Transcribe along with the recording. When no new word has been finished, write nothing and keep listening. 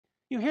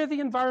You hear the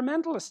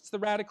environmentalists, the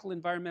radical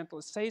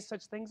environmentalists say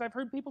such things. I've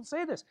heard people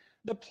say this.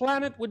 The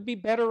planet would be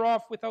better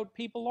off without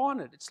people on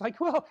it. It's like,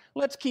 well,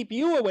 let's keep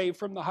you away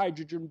from the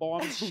hydrogen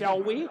bombs,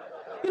 shall we?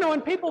 You know,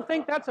 and people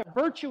think that's a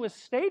virtuous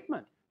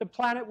statement. The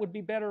planet would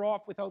be better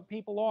off without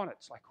people on it.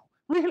 It's like,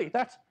 really?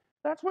 That's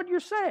what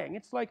you're saying.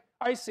 It's like,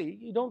 I see.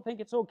 You don't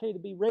think it's okay to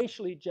be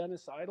racially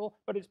genocidal,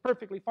 but it's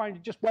perfectly fine to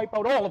just wipe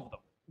out all of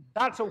them.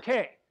 That's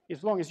okay,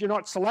 as long as you're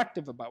not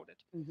selective about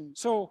it.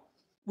 So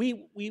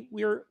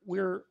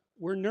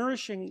we're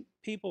nourishing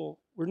people,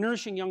 we're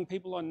nourishing young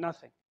people on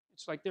nothing.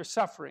 It's like they're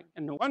suffering,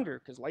 and no wonder,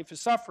 because life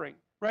is suffering,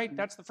 right?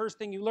 That's the first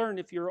thing you learn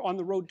if you're on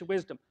the road to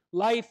wisdom.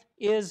 Life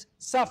is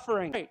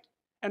suffering, right?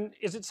 And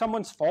is it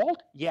someone's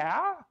fault?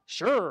 Yeah,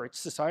 sure, it's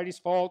society's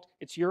fault,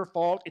 it's your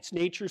fault, it's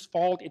nature's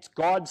fault, it's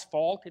God's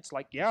fault. It's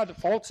like, yeah, the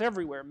fault's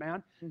everywhere,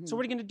 man. So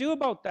what are you going to do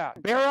about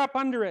that? Bear up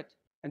under it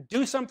and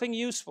do something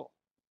useful.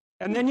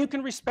 And then you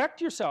can respect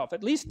yourself,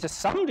 at least to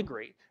some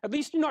degree. At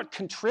least you're not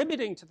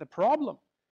contributing to the problem.